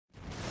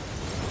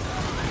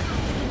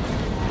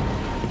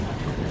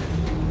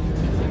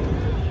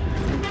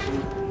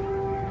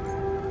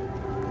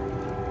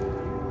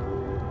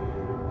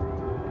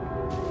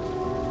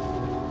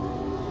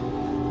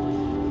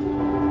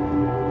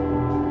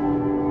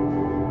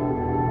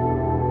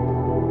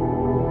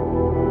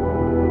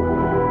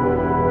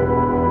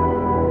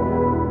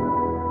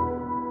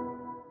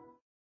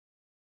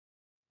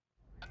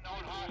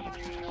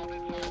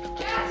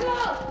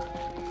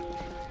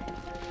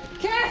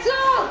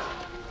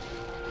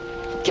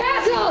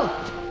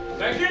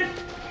Beckett?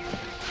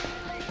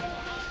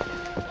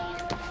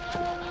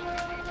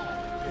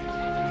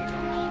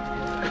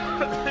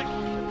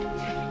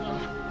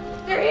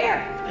 They're here!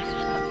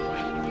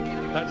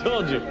 I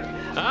told you.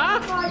 Huh?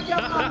 Oh my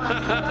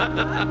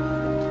God!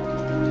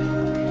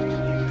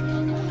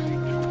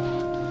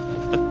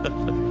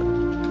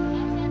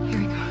 Here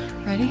we go.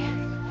 Ready?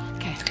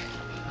 Okay.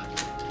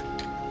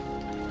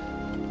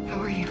 How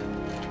are you?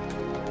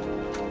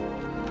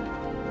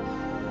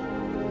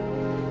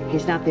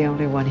 He's not the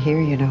only one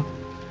here, you know.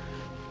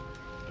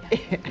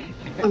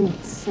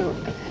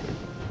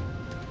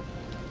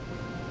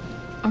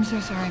 I'm so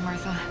sorry,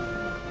 Martha.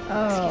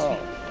 Oh.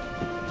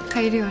 How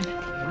you doing?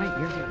 Right,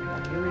 you're here.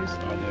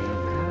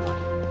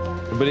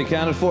 Everybody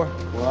accounted for?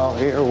 Well,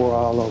 here we're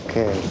all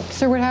okay.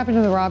 Sir, what happened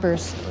to the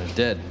robbers? They're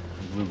dead.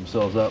 They blew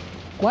themselves up.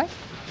 What?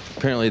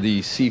 Apparently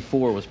the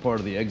C4 was part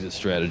of the exit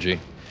strategy.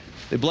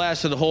 They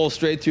blasted a hole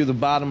straight through the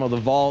bottom of the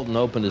vault and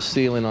opened a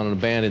ceiling on an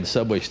abandoned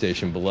subway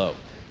station below.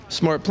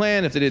 Smart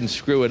plan if they didn't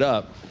screw it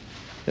up.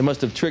 They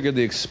must have triggered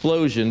the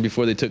explosion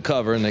before they took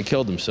cover and they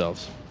killed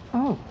themselves.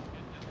 Oh.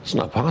 It's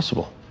not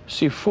possible.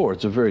 C4,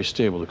 it's a very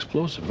stable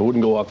explosive. It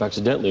wouldn't go off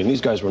accidentally, and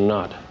these guys were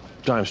not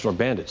dime store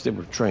bandits. They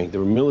were trained. They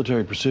were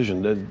military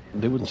precision.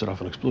 They wouldn't set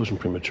off an explosion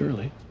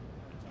prematurely.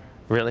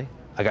 Really?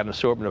 I got an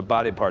assortment of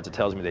body parts that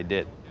tells me they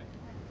did.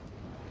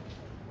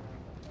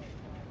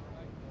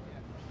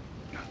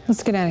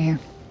 Let's get out of here.